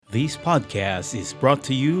This podcast is brought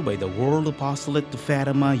to you by the World Apostolate to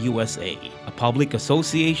Fatima, USA, a public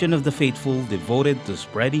association of the faithful devoted to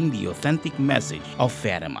spreading the authentic message of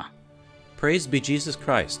Fatima. Praise be Jesus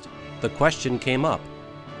Christ. The question came up.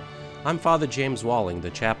 I'm Father James Walling, the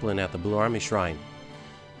chaplain at the Blue Army Shrine.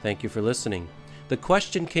 Thank you for listening. The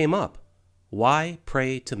question came up. Why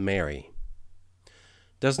pray to Mary?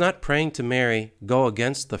 Does not praying to Mary go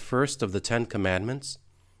against the first of the 10 Commandments?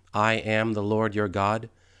 I am the Lord your God.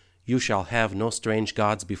 You shall have no strange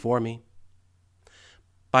gods before me.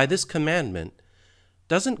 By this commandment,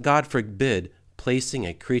 doesn't God forbid placing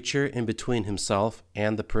a creature in between himself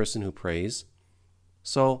and the person who prays?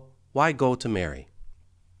 So why go to Mary?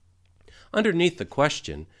 Underneath the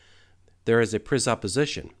question, there is a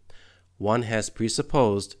presupposition. One has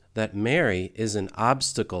presupposed that Mary is an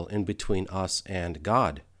obstacle in between us and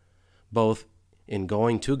God, both in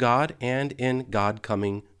going to God and in God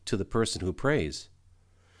coming to the person who prays.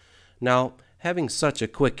 Now, having such a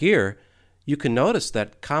quick ear, you can notice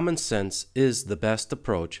that common sense is the best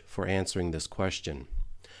approach for answering this question.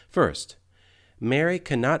 First, Mary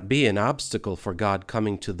cannot be an obstacle for God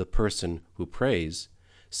coming to the person who prays,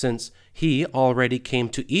 since he already came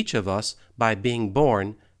to each of us by being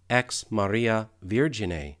born ex Maria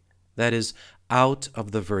Virgine, that is, out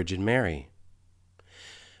of the Virgin Mary.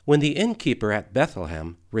 When the innkeeper at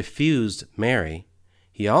Bethlehem refused Mary,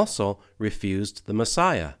 he also refused the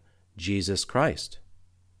Messiah, Jesus Christ.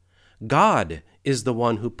 God is the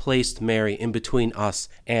one who placed Mary in between us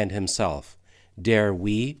and himself. Dare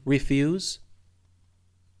we refuse?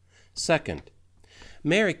 Second,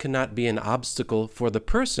 Mary cannot be an obstacle for the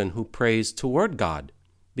person who prays toward God,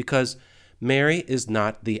 because Mary is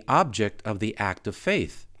not the object of the act of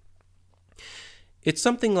faith. It's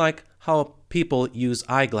something like how people use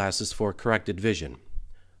eyeglasses for corrected vision.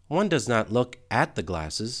 One does not look at the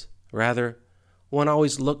glasses, rather, one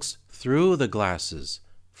always looks through the glasses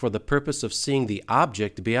for the purpose of seeing the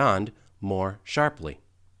object beyond more sharply.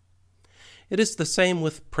 It is the same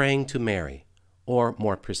with praying to Mary, or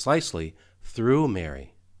more precisely, through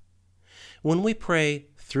Mary. When we pray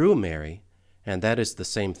through Mary, and that is the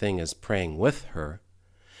same thing as praying with her,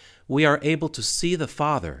 we are able to see the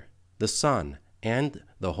Father, the Son, and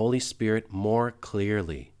the Holy Spirit more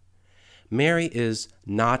clearly. Mary is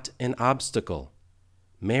not an obstacle.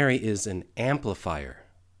 Mary is an amplifier.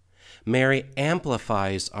 Mary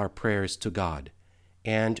amplifies our prayers to God,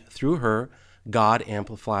 and through her, God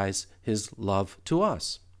amplifies his love to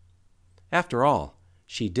us. After all,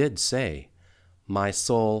 she did say, "My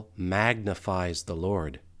soul magnifies the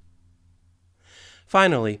Lord."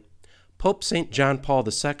 Finally, Pope St. John Paul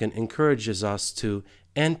II encourages us to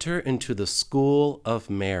enter into the school of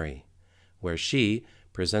Mary, where she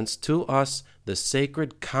presents to us the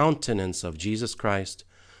sacred countenance of Jesus Christ,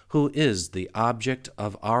 who is the object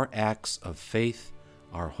of our acts of faith,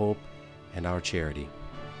 our hope, and our charity.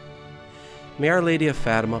 May Our Lady of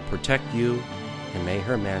Fatima protect you, and may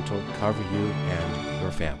her mantle cover you and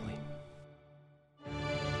your family.